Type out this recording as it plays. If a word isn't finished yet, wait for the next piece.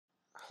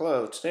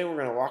Hello, today we're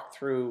going to walk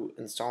through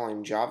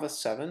installing Java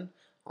 7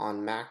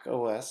 on Mac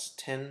OS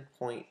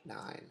 10.9.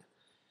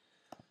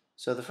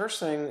 So the first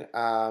thing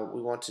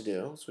we want to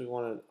do is we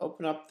want to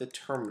open up the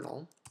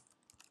terminal.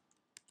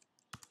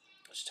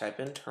 Just type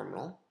in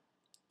terminal.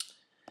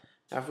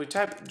 Now if we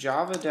type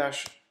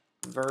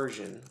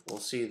java-version, we'll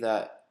see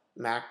that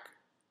Mac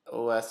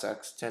OS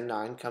X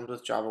 10.9 comes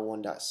with Java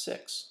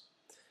 1.6.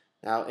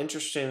 Now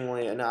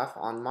interestingly enough,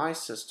 on my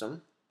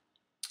system,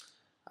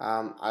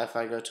 if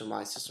I go to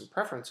my system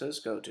preferences,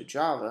 go to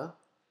Java,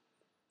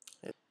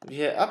 if you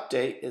hit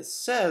update, it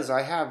says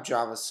I have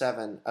Java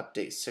 7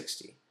 update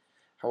 60.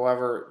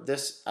 However,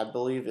 this I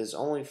believe is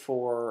only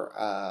for,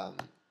 I'm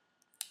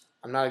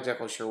not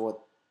exactly sure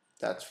what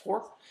that's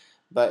for,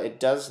 but it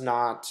does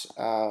not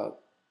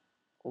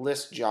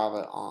list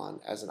Java on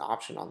as an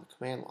option on the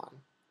command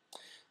line.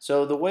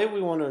 So the way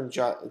we want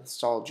to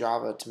install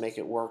Java to make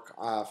it work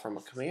from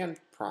a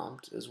command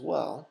prompt as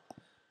well,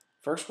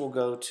 first we'll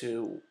go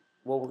to,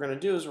 what we're going to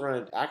do is we're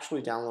going to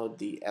actually download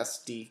the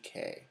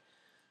SDK.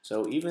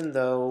 So even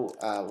though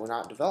we're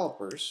not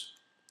developers,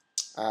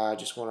 I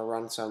just want to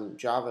run some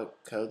Java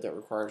code that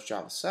requires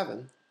Java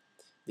 7.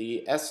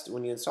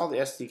 When you install the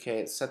SDK,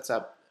 it sets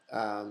up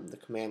the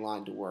command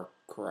line to work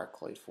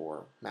correctly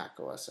for Mac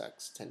OS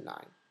X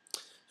 10.9.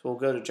 So we'll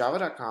go to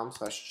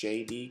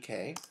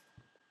java.com/jdk.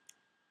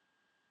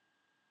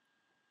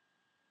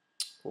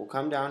 We'll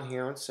come down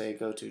here and say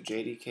go to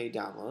JDK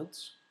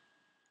downloads.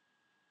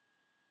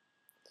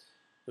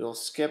 We'll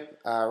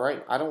skip,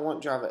 right, I don't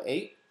want Java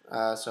 8,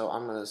 so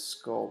I'm going to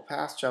scroll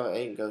past Java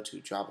 8 and go to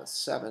Java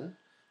 7.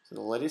 So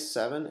the latest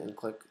 7 and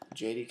click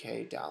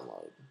JDK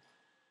download.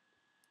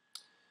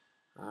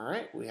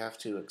 Alright, we have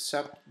to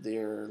accept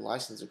their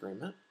license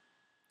agreement.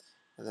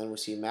 And then we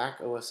see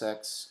Mac OS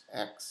X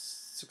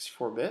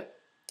 64-bit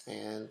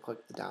and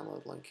click the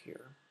download link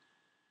here.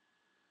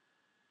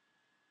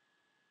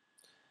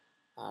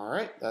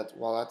 Alright,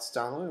 while that's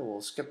downloading,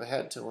 we'll skip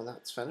ahead to when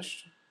that's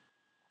finished.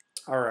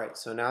 Alright,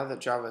 so now that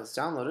Java is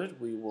downloaded,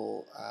 we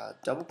will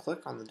double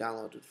click on the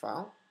downloaded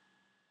file.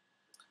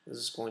 This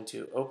is going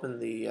to open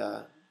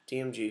the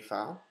DMG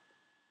file,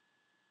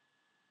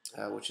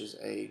 which is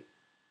a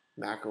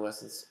Mac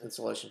OS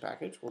installation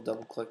package. We'll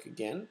double click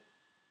again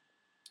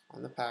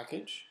on the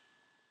package,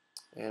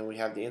 and we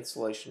have the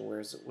installation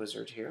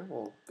wizard here.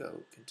 We'll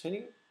go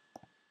continue,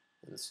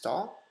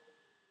 install.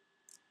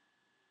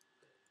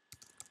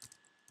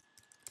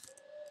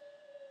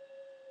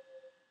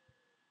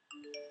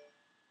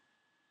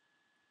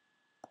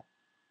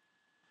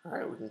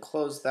 Alright, we can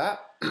close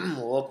that.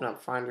 We'll open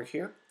up Finder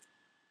here.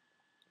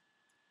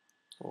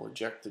 We'll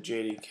eject the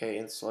JDK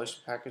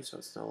installation package so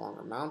it's no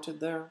longer mounted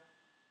there.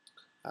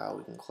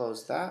 We can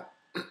close that.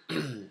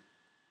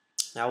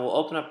 Now we'll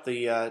open up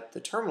the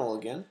terminal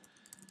again.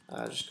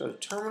 Just go to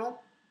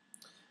terminal.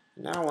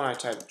 Now when I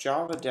type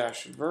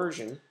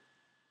java-version,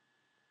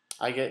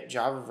 I get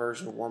Java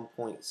version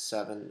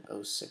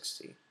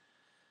 1.7060.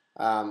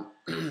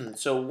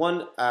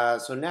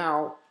 So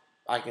now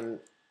I can,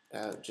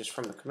 just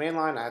from the command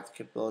line, I have the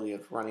capability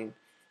of running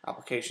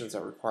applications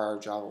that require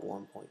Java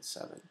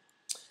 1.7.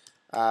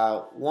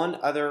 One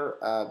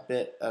other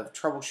bit of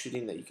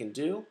troubleshooting that you can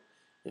do,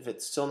 if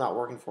it's still not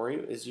working for you,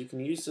 is you can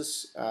use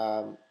this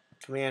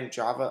command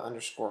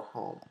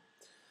java_home.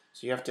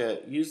 So you have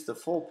to use the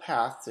full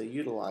path to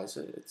utilize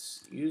it.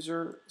 It's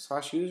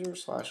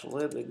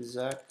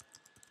user/libexec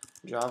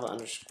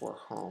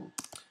java_home.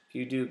 If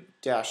you do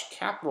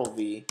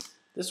 -V,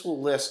 this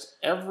will list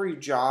every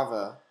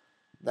Java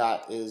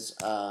that is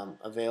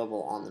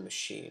available on the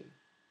machine.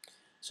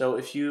 So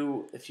if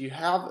you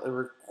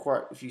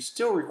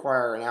still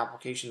require an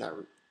application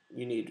that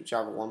you need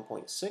Java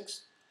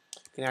 1.6,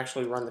 you can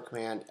actually run the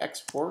command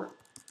export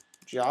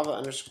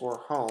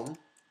java_home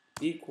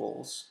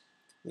equals,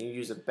 and you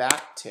use a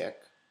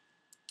backtick,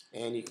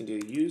 and you can do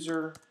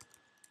user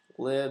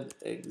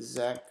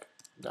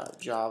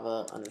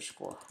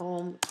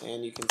libexec.java_home,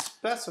 and you can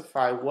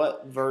specify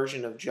what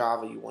version of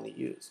Java you want to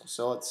use.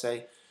 So let's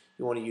say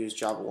you want to use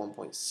Java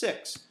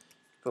 1.6.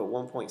 Put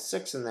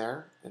 1.6 in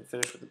there and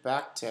finish with the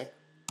backtick.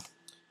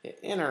 Hit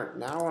enter.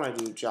 Now when I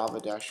do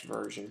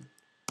java-version,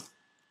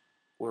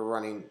 we're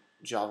running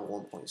Java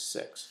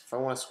 1.6. If I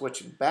want to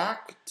switch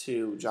back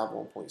to Java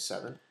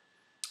 1.7,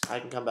 I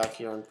can come back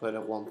here and put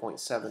a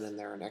 1.7 in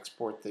there and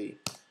export the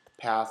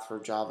path for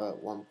Java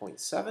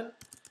 1.7,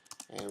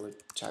 and we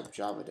type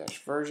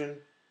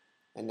java-version,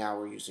 and now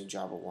we're using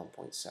Java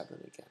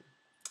 1.7 again.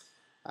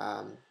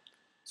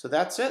 So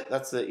that's it.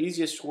 That's the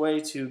easiest way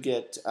to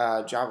get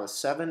Java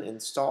 7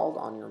 installed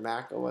on your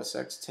Mac OS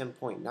X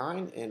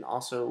 10.9, and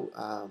also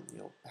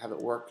have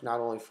it work not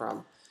only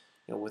from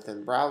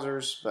within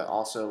browsers, but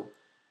also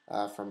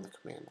from the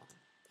command line.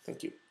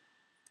 Thank you.